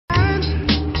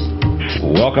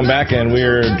Welcome back, and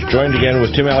we're joined again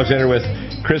with Tim Alexander with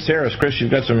Chris Harris. Chris, you've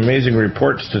got some amazing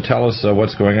reports to tell us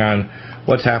what's going on.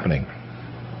 What's happening?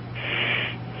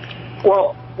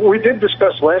 Well, we did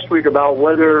discuss last week about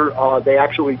whether they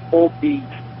actually pulled the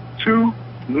two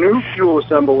new fuel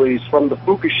assemblies from the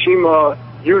Fukushima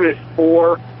Unit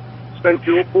 4 spent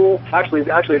fuel pool. Actually,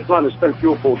 it's not a spent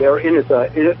fuel pool. They're in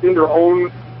their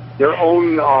own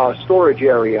storage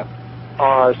area.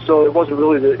 So it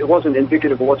wasn't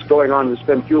indicative of what's going on in the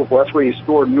spent fuel pool. That's where you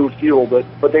store new fuel. But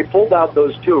they pulled out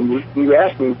those two. And you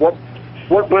asked me what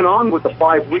went on with the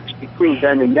 5 weeks between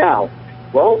then and now.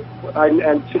 Well,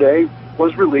 and today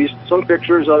was released some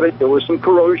pictures of it. There was some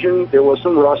corrosion. There was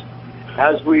some rust,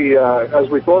 as we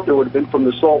thought there would have been from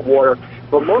the salt water.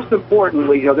 But most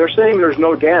importantly, they're saying there's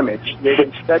no damage. They've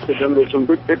inspected them. There's some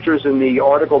good pictures in the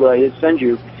article that I did send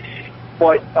you.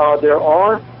 But there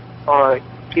are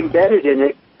embedded in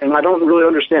it, and I don't really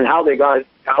understand how that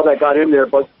got in there.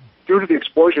 But due to the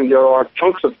explosion, there are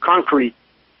chunks of concrete,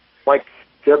 like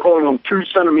they're calling them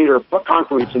 2-centimeter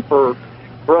concretes, and for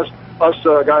us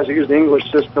guys who use the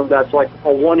English system, that's like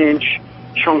a 1-inch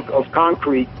chunk of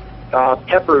concrete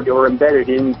peppered or embedded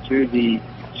into the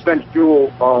spent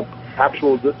fuel,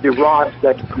 the rods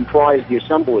that comprise the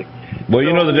assembly. Well,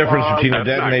 you know the difference between a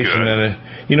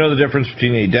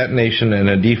detonation and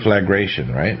a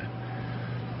deflagration, right?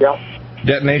 Yeah.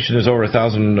 Detonation is over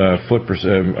 1,000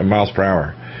 miles per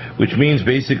hour, which means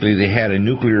basically they had a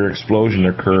nuclear explosion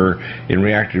occur in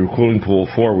reactor cooling pool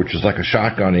 4, which is like a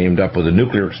shotgun aimed up with a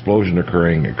nuclear explosion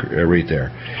occurring right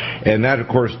there. And that, of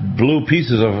course, blew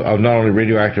pieces of not only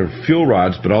radioactive fuel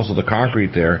rods, but also the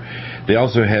concrete there. They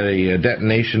also had a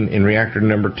detonation in reactor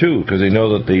number 2, because they know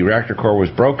that the reactor core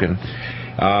was broken.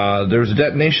 There was a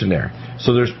detonation there.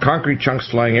 So there's concrete chunks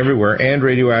flying everywhere and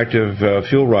radioactive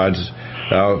fuel rods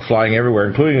flying everywhere,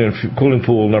 including in cooling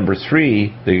pool number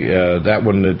 3. That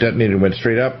one detonated and went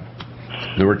straight up.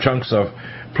 There were chunks of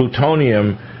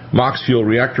plutonium MOX fuel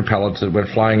reactor pellets that went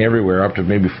flying everywhere, up to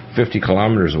maybe 50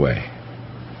 kilometers away.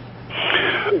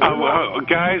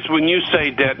 Guys, when you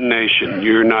say detonation,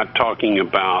 you're not talking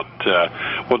about.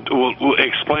 Well,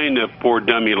 explain to a poor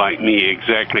dummy like me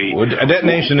exactly. Well, a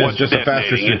detonation is just a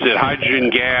faster. Is it hydrogen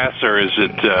gas or is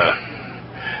it?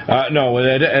 No,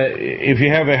 if you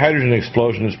have a hydrogen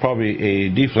explosion, it's probably a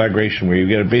deflagration where you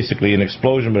get basically an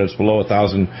explosion, but it's below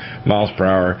 1,000 miles per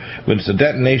hour. When it's a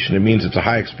detonation, it means it's a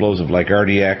high explosive like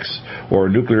RDX or a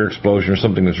nuclear explosion or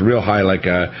something that's real high, like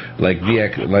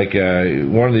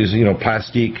one of these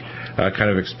plastique kind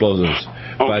of explosives.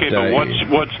 Okay, but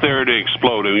what's there to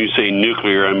explode? When you say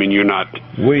nuclear, I mean you're not.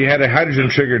 We had a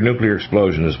hydrogen-triggered nuclear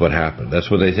explosion is what happened. That's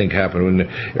what they think happened. When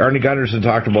Arnie Gunderson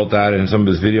talked about that in some of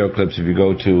his video clips, if you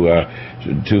go to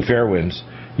Fairwinds,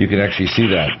 you can actually see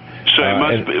that. So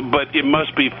it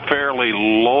must be fairly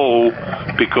low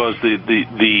because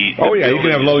the oh yeah, you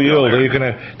can have low yield. You can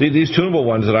have these tunable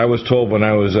ones that I was told when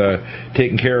I was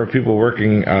taking care of people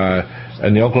working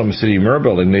in the Oklahoma City Mirror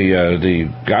Building. The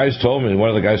guys told me, one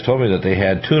of the guys told me that they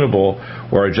had tunable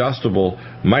or adjustable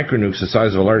micronukes the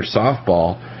size of a large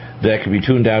softball that could be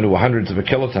tuned down to hundreds of a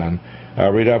kiloton,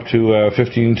 right up to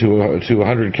 15 to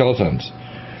 100 kilotons,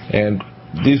 and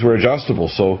these were adjustable,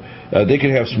 so they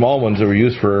could have small ones that were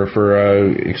used for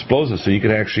explosives. So you could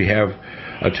actually have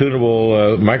a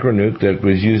tunable micronuke that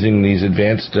was using these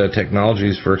advanced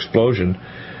technologies for explosion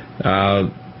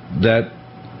that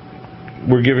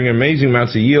were giving amazing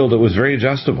amounts of yield that was very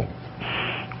adjustable.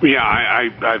 Yeah,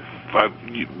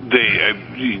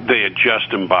 they adjust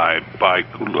them by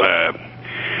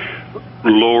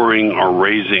lowering or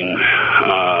raising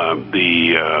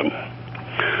the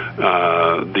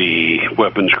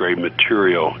weapons grade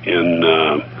material in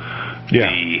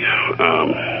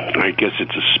I guess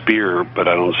it's a spear, but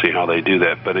I don't see how they do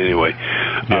that. But anyway,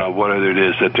 whatever it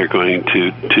is that they're going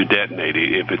to detonate,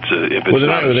 if it's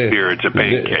not a spear, it's a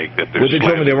pancake that they're. Well, they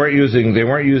told me they weren't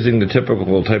using the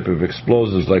typical type of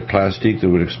explosives like plastique that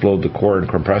would explode the core and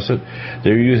compress it.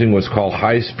 They're using what's called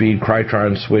high-speed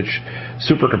krytron switch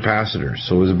supercapacitors.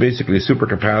 So it was basically a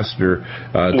supercapacitor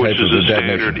type of detonation.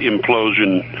 Standard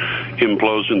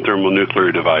implosion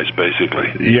thermonuclear device, basically.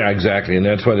 Yeah, exactly, and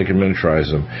that's why they can miniaturize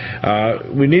them.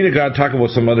 We need to talk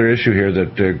about some other issue here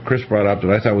that Chris brought up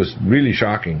that I thought was really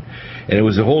shocking, and it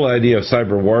was the whole idea of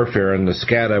cyber warfare and the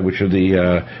SCADA, which are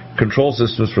the control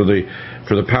systems for the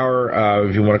power,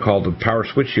 if you want to call it the power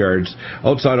switchyards,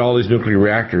 outside all these nuclear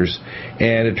reactors.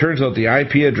 And it turns out the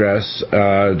IP address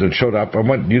that showed up, I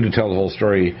want you to tell the whole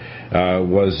story,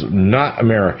 was not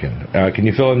American. Can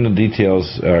you fill in the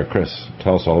details, Chris?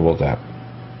 Tell us all about that.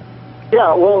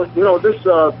 Yeah, well, this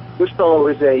fellow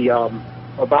is a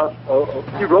about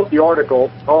he wrote the article.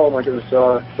 Oh my goodness,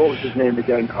 what was his name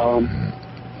again? Hold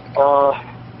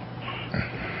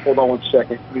on one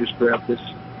second. Let me just grab this.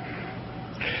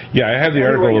 Yeah, I have the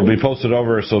article. It'll be posted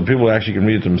over so people actually can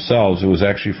read it themselves. It was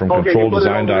actually from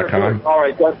controldesign.com. All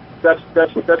right, that's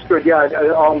good. Yeah,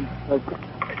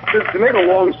 to make a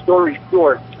long story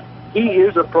short, he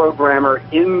is a programmer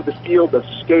in the field of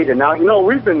SCADA. Now, you know,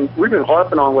 we've been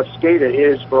harping on what SCADA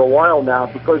is for a while now,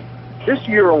 because this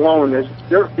year alone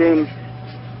there have been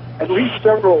at least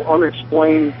several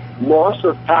unexplained loss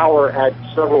of power at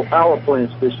several power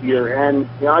plants this year. And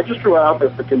you know, I just threw out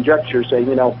the conjecture saying,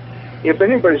 you know, if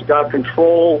anybody's got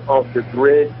control of the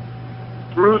grid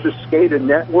through the SCADA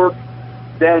network,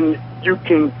 then you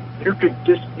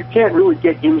can't really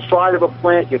get inside of a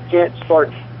plant. You can't start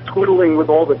twiddling with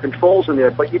all the controls in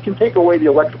there, but you can take away the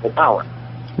electrical power.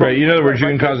 Right. In other words, you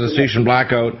can cause a station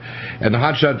blackout, and the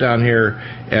hot shutdown here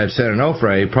at San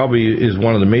Onofre probably is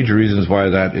one of the major reasons why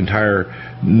that entire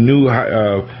new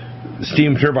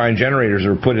steam turbine generators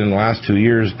were put in the last 2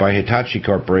 years by Hitachi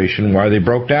Corporation, why they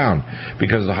broke down,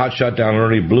 because the hot shutdown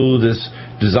already blew this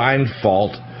design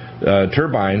fault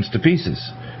turbines to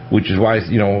pieces, which is why,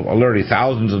 you know, literally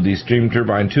thousands of these steam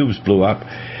turbine tubes blew up.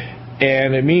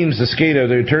 And it means the SCADA,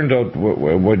 they turned out,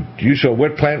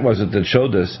 what plant was it that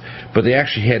showed this? But they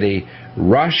actually had a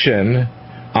Russian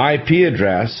IP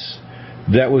address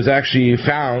that was actually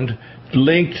found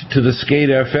linked to the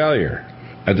SCADA failure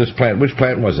at this plant. Which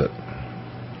plant was it?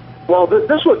 Well,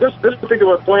 this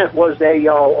particular plant was a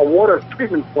water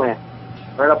treatment plant,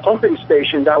 right? A pumping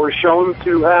station that was shown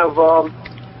to have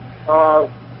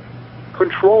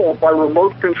control by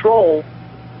remote control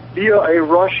via a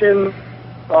Russian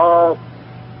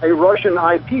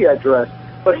IP address.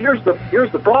 But here's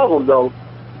the problem, though.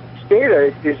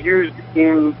 SCADA is used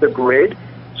in the grid,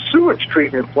 sewage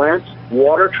treatment plants,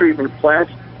 water treatment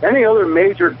plants, any other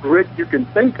major grid you can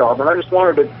think of. And I just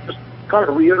wanted to just kind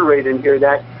of reiterate in here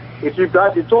that if you've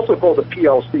got, it's also called a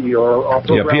PLC or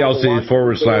PLC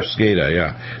 /SCADA,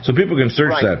 yeah. So people can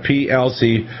search that,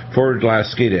 PLC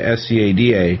 /SCADA,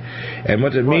 SCADA. And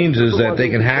what it means is that they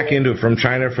can hack into it from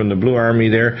China, from the Blue Army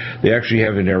there. They actually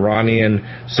have an Iranian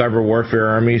cyber warfare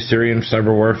army, Syrian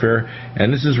cyber warfare,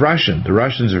 and this is Russian. The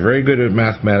Russians are very good at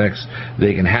mathematics.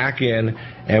 They can hack in.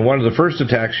 And one of the first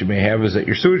attacks you may have is that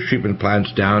your sewage treatment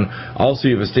plant's down. Also,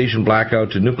 you have a station blackout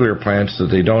to nuclear plants that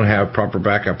they don't have proper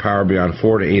backup power beyond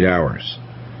 4 to 8 hours.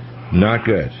 Not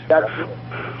good.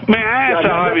 May I ask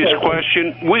an obvious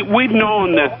question? We've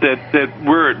known that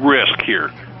we're at risk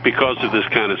here because of this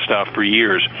kind of stuff for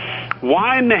years.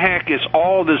 Why in the heck is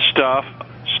all this stuff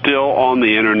still on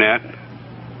the Internet?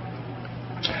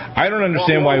 I don't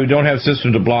understand why we don't have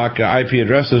systems to block IP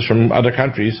addresses from other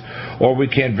countries, or we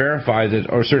can't verify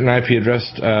that or certain IP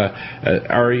addresses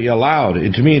are allowed.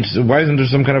 To me, why isn't there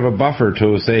some kind of a buffer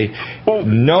to say,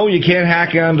 no, you can't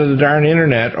hack onto the darn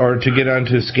Internet or to get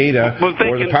onto SCADA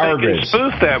or the power grids? They can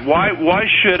spoof that. Why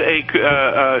should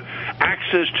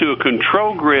access to a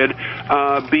control grid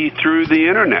be through the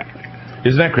Internet?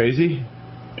 Isn't that crazy?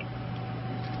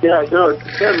 Yeah, no,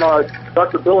 Tim,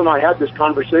 Dr. Bill and I had this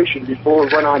conversation before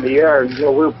we went on the air. And, you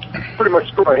know, we pretty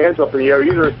much threw our hands up in the air.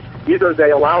 Either they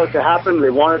allow it to happen,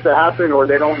 they want it to happen, or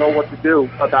they don't know what to do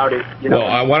about it. You know?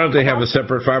 Well, why don't they have a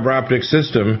separate fiber optic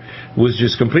system, was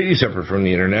just completely separate from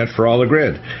the Internet for all the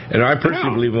grid? And I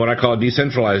personally believe in what I call a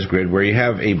decentralized grid, where you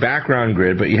have a background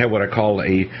grid, but you have what I call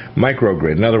a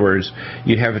microgrid. In other words,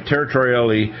 you have a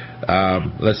territorially,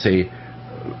 let's say,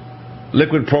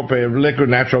 liquid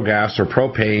natural gas or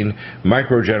propane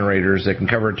micro generators that can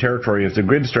cover a territory. If the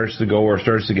grid starts to go or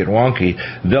starts to get wonky,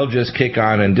 they'll just kick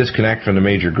on and disconnect from the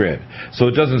major grid. So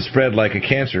it doesn't spread like a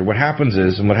cancer. What happens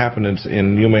is, and what happened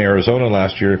in Yuma, Arizona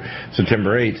last year,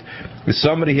 September 8th, is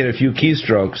somebody hit a few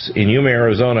keystrokes in Yuma,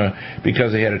 Arizona,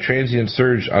 because they had a transient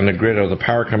surge on the grid of the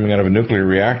power coming out of a nuclear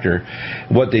reactor.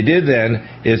 What they did then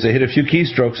is they hit a few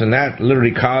keystrokes, and that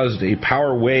literally caused a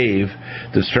power wave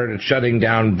that started shutting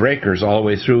down breakers all the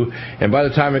way through, and by the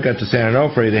time it got to San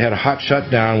Onofre, they had a hot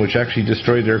shutdown which actually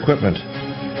destroyed their equipment.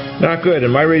 Not good,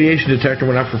 and my radiation detector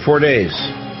went up for 4 days.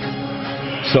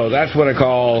 So that's what I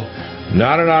call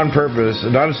not an on purpose,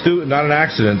 not an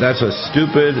accident, that's a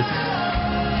stupid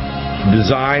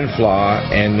design flaw,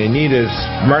 and they need to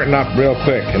smarten up real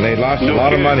quick, and they lost a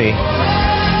lot of money.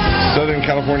 Southern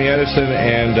California Edison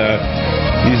and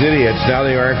these idiots, now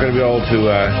they aren't going to be able to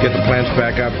get the plants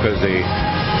back up because they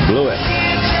blew it.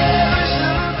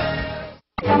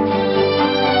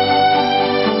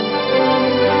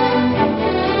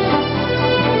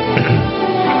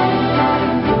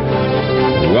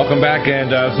 Welcome back,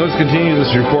 and so let's continue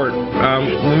this report.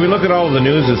 When we look at all of the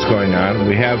news that's going on,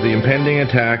 we have the impending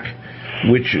attack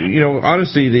which,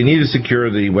 honestly, they need to secure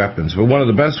the weapons. But one of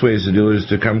the best ways to do it is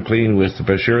to come clean with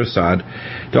Bashar Assad,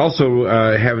 to also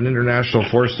have an international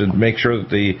force to make sure that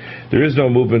there is no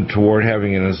movement toward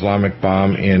having an Islamic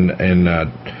bomb in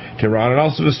Tehran, and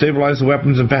also to stabilize the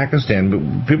weapons in Pakistan.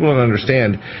 But people don't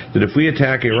understand that if we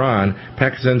attack Iran,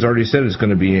 Pakistan's already said it's going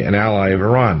to be an ally of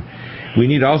Iran. We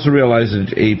need to also realize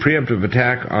that a preemptive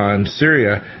attack on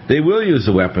Syria, they will use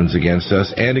the weapons against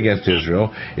us and against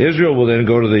Israel. Israel will then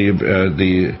go to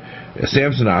the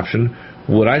Samson option.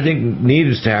 What I think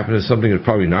needs to happen is something that's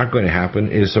probably not going to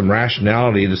happen, is some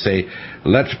rationality to say,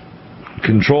 let's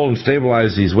control and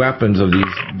stabilize these weapons of these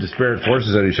disparate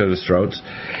forces at each other's throats.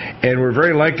 And we're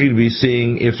very likely to be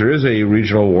seeing, if there is a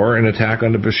regional war, an attack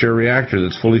on the Bashar reactor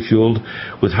that's fully fueled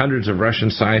with hundreds of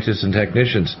Russian scientists and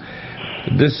technicians.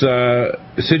 This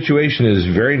situation is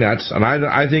very nuts, and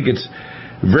I think it's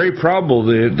very probable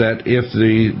that if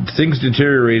the things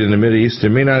deteriorate in the Mideast,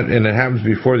 and it happens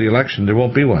before the election, there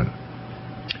won't be one.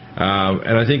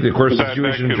 And I think, of course, the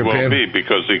situation in Japan... Well be,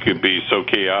 because it could be so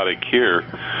chaotic here.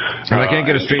 And I can't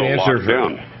get a straight answer.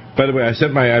 By the way,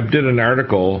 I did an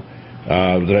article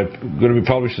that I'm going to be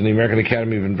published in the American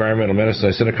Academy of Environmental Medicine.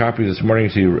 I sent a copy this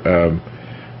morning to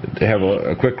have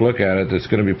a quick look at it. That's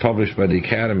going to be published by the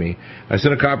Academy. I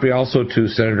sent a copy also to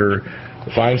Senator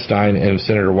Feinstein and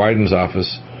Senator Wyden's office.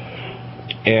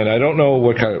 And I don't know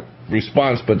what kind of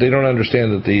response, but they don't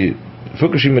understand that the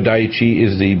Fukushima Daiichi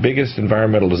is the biggest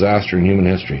environmental disaster in human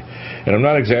history. And I'm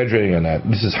not exaggerating on that.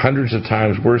 This is hundreds of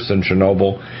times worse than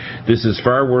Chernobyl. This is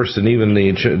far worse than even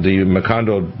the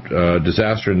Macondo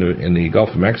disaster in the Gulf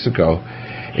of Mexico.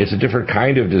 It's a different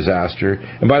kind of disaster.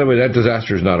 And by the way, that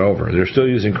disaster is not over. They're still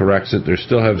using Corexit. They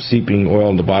still have seeping oil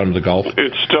in the bottom of the Gulf.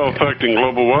 It's still affecting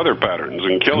global weather patterns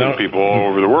and killing people all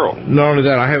over the world. Not only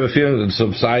that, I have a feeling that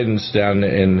subsidence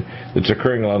that's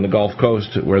occurring along the Gulf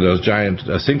Coast, where those giant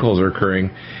sinkholes are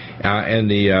occurring, and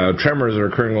the tremors that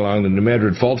are occurring along the New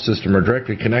Madrid fault system are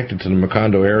directly connected to the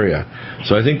Macondo area.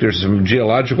 So I think there's some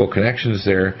geological connections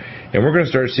there, and we're going to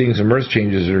start seeing some earth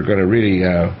changes that are going to really...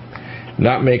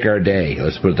 not make our day,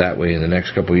 let's put it that way, in the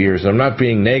next couple of years. And I'm not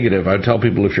being negative. I tell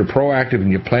people, if you're proactive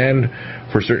and you plan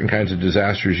for certain kinds of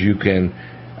disasters, you can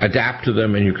adapt to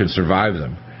them and you can survive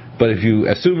them. But if you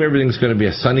assume everything's going to be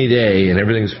a sunny day and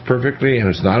everything's perfectly and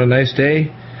it's not a nice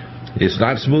day, it's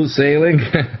not smooth sailing,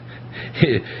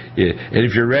 and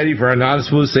if you're ready for a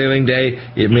non-smooth sailing day,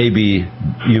 you may be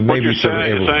What you're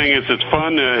saying is it's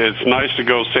fun, it's nice to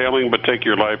go sailing, but take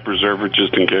your life preserver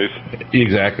just in case.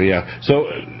 Exactly, yeah.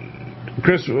 So,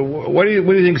 Chris, what do you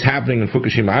think is happening in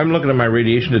Fukushima? I'm looking at my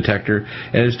radiation detector,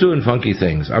 and it's doing funky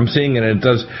things. I'm seeing it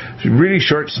does really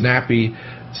short, snappy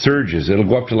surges. It'll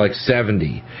go up to like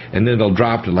 70, and then it'll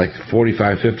drop to like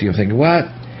 45, 50. I'm thinking, what?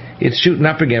 It's shooting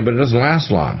up again, but it doesn't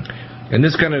last long. And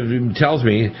this kind of tells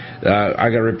me, I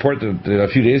got a report that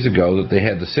a few days ago that they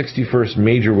had the 61st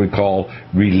major, we call,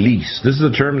 release. This is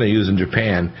a term they use in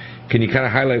Japan. Can you kind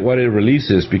of highlight what a release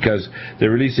is? Because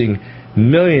they're releasing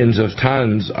millions of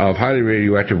tons of highly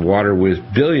radioactive water with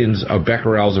billions of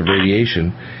becquerels of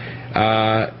radiation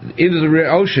into the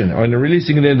ocean, and they're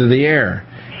releasing it into the air.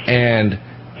 And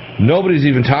nobody's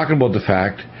even talking about the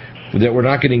fact that we're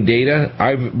not getting data.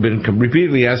 I've been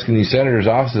repeatedly asking these senators'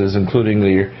 offices, including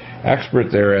the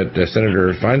expert there at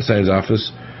Senator Feinstein's office.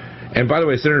 And by the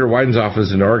way, Senator Wyden's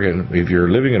office in Oregon, if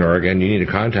you're living in Oregon, you need to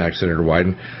contact Senator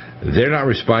Wyden. They're not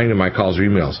responding to my calls or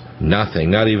emails. Nothing.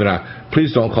 Not even a,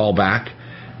 please don't call back.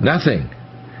 Nothing.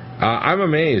 I'm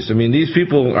amazed. I mean, these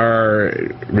people are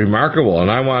remarkable,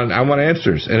 and I want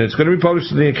answers. And it's going to be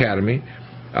published in the Academy.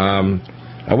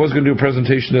 I was going to do a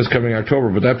presentation this coming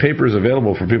October, but that paper is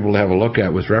available for people to have a look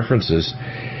at with references.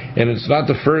 And it's not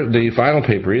the final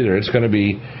paper either. It's going to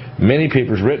be many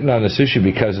papers written on this issue,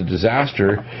 because a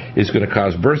disaster is going to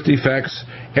cause birth defects,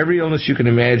 every illness you can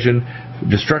imagine,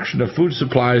 destruction of food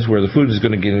supplies where the food is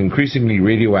going to get increasingly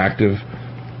radioactive.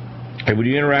 And when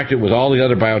you interact it with all the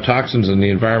other biotoxins in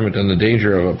the environment and the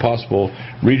danger of a possible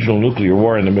regional nuclear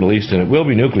war in the Middle East, and it will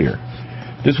be nuclear.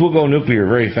 This will go nuclear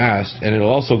very fast, and it'll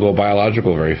also go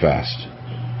biological very fast.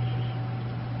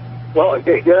 Well,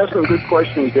 you asked some good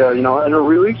questions there, and a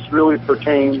release really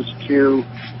pertains to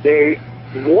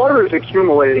water is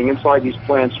accumulating inside these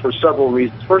plants for several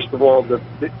reasons. First of all, there's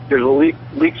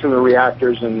leaks in the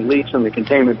reactors and leaks in the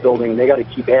containment building. They got to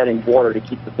keep adding water to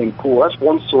keep the thing cool. That's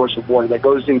one source of water that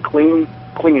goes in cleaner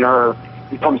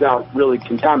and comes out really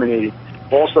contaminated.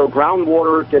 Also,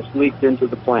 groundwater gets leaked into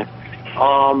the plant,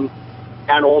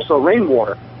 and also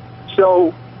rainwater.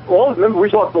 So, remember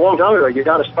we talked a long time ago, you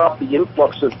got to stop the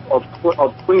influx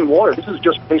of clean water. This is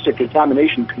just basic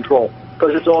contamination control,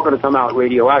 because it's all going to come out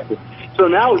radioactive. So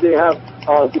now they have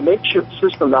the makeshift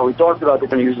system that we talked about, they're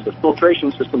going to use as a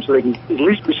filtration system so they can at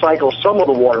least recycle some of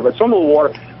the water. But some of the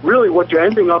water, really what you're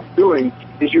ending up doing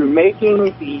is you're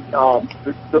making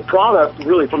the product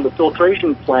really from the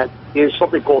filtration plant is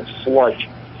something called sludge.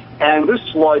 And this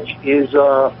sludge is,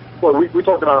 well, we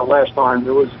talked about it last time.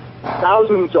 There was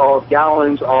thousands of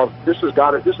gallons of, this is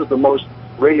the most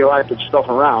radioactive stuff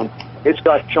around. It's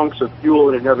got chunks of fuel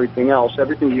in it and everything else,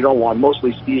 everything you don't want,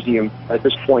 mostly cesium at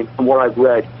this point from what I've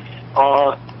read.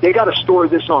 They got to store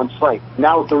this on site.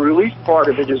 Now, the release part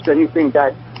of it is anything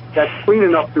that's clean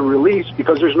enough to release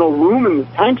because there's no room in the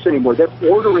tanks anymore. They're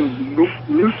ordering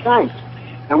new tanks.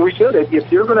 And we said that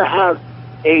if you're going to have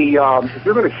if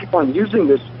you're going to keep on using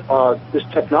this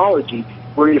technology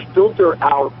where you filter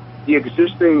out the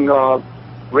existing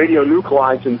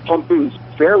radionuclides and pump in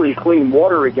fairly clean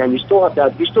water again, you're still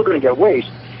going to get waste.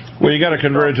 Well, you got to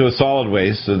convert it to a solid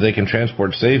waste so they can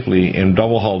transport safely in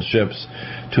double-hulled ships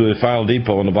to a final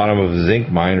depot in the bottom of a zinc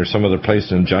mine or some other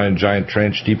place in a giant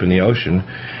trench deep in the ocean.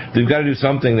 They've got to do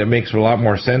something that makes a lot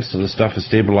more sense so the stuff is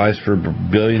stabilized for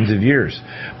billions of years.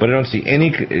 But I don't see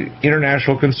any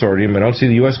international consortium. I don't see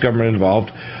the U.S. government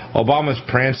involved. Obama's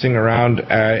prancing around,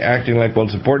 acting like, well,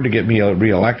 it's important to get me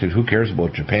reelected. Who cares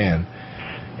about Japan?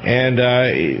 And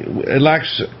it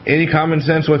lacks any common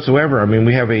sense whatsoever. I mean,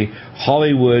 we have a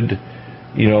Hollywood,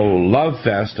 love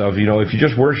fest of, if you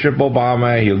just worship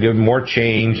Obama, he'll give more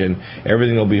change and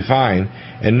everything will be fine.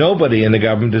 And nobody in the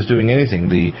government is doing anything.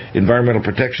 The Environmental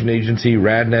Protection Agency,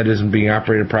 RadNet, isn't being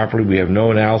operated properly. We have no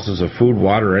analysis of food,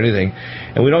 water, or anything.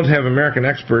 And we don't have American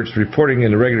experts reporting in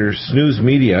the regular snooze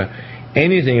media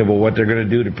anything about what they're going to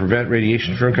do to prevent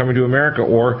radiation from coming to America,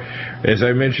 or, as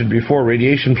I mentioned before,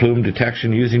 radiation plume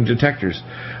detection using detectors.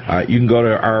 You can go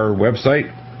to our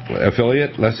website,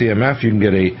 affiliate, Less EMF. You can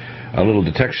get a little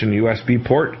detection USB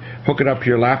port, hook it up to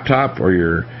your laptop or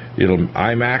your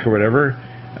iMac or whatever,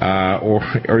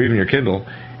 or even your Kindle,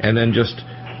 and then just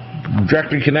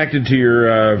directly connected to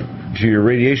your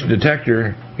radiation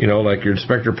detector, like your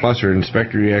Inspector Plus or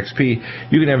Inspector EXP,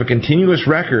 you can have a continuous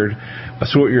record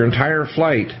throughout your entire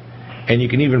flight, and you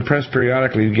can even press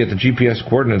periodically to get the GPS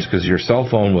coordinates because your cell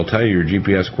phone will tell you your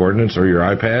GPS coordinates or your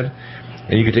iPad,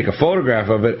 and you can take a photograph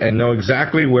of it and know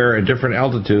exactly where at different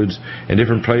altitudes and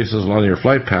different places along your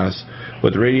flight paths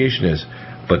what the radiation is.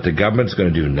 But the government's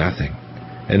going to do nothing.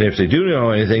 And if they do know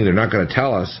anything, they're not going to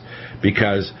tell us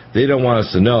because they don't want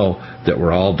us to know that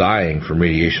we're all dying from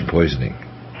radiation poisoning.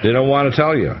 They don't want to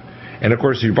tell you. And, of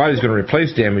course, your body's going to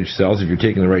replace damaged cells if you're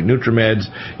taking the right NutriMeds,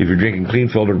 if you're drinking clean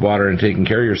filtered water and taking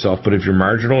care of yourself. But if you're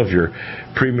marginal, if you're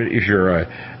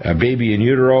a baby in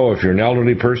utero, if you're an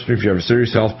elderly person, if you have a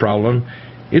serious health problem,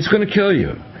 it's going to kill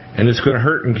you. And it's going to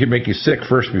hurt and make you sick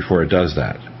first before it does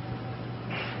that.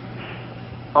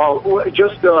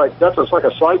 That's like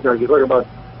a side note. You're talking about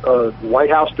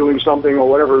White House doing something or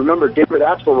whatever. Remember, David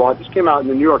Axelrod, this came out in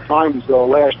the New York Times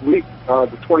last week,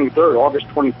 the 23rd, August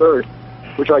 23rd,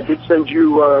 which I did send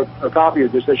you a copy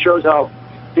of this. That shows how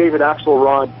David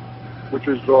Axelrod, which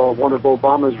was one of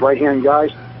Obama's right-hand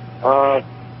guys,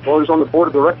 he was on the board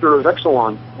of directors of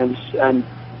Exelon and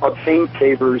obtained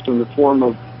favors in the form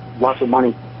of lots of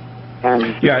money.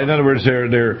 And, yeah, in other words,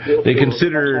 they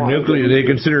consider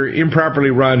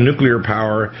improperly run nuclear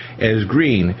power as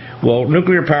green. Well,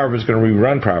 nuclear power, if it's going to be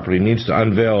run properly, needs to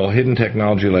unveil hidden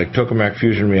technology like tokamak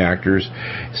fusion reactors,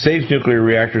 safe nuclear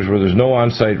reactors where there's no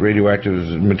on-site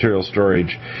radioactive material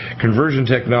storage, conversion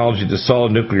technology to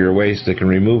solid nuclear waste that can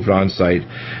be removed on-site,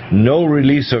 no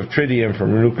release of tritium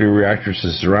from nuclear reactors to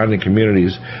surrounding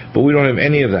communities, but we don't have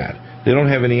any of that. They don't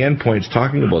have any endpoints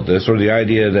talking about this, or the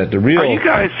idea that the real... Are you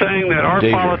guys saying that our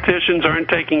politicians aren't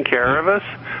taking care of us?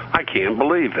 I can't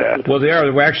believe that. Well, they are.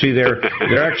 They're actually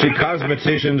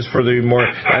cosmeticians for the more...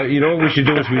 you know what we should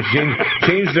do is we should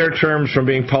change their terms from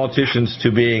being politicians to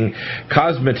being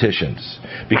cosmeticians,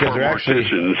 because they're actually...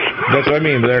 That's what I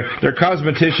mean. They're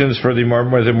cosmeticians for the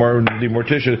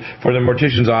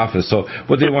mortician's office. So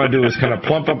what they want to do is kind of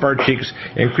plump up our cheeks,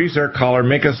 increase our collar,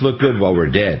 make us look good while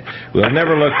we're dead. We'll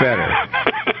never look better.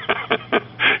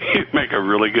 You make a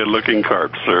really good-looking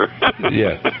carp, sir.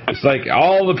 Yeah, it's like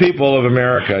all the people of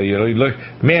America. You look,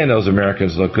 man, those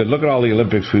Americans look good. Look at all the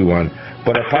Olympics we won.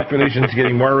 But our population's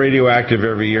getting more radioactive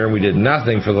every year, and we did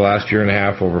nothing for the last year and a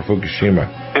half over Fukushima.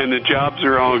 And the jobs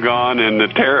are all gone, and the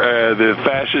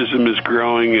fascism is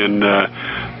growing, and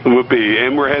whoopee,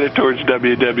 and we're headed towards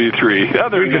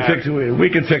WW3. We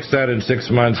could fix that in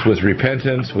 6 months with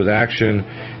repentance, with action,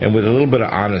 and with a little bit of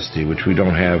honesty, which we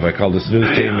don't have. I call this news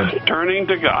statement turning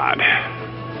to God.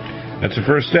 That's the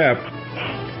first step.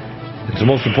 It's the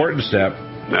most important step.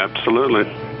 Absolutely.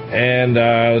 And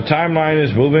the timeline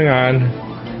is moving on.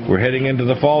 we're heading into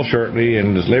the fall shortly,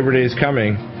 and as Labor Day is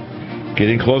coming,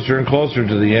 getting closer and closer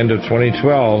to the end of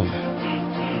 2012,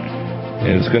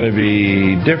 and it's going to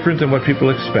be different than what people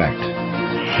expect.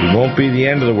 It won't be the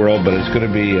end of the world, but it's going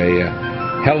to be a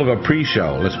hell of a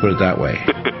pre-show, let's put it that way.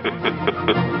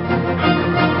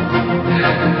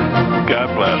 God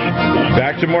bless.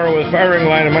 Back tomorrow with Firing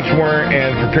Line and much more,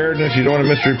 and preparedness. You don't want to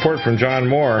miss a report from John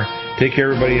Moore. Take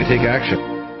care, everybody, and take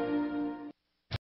action.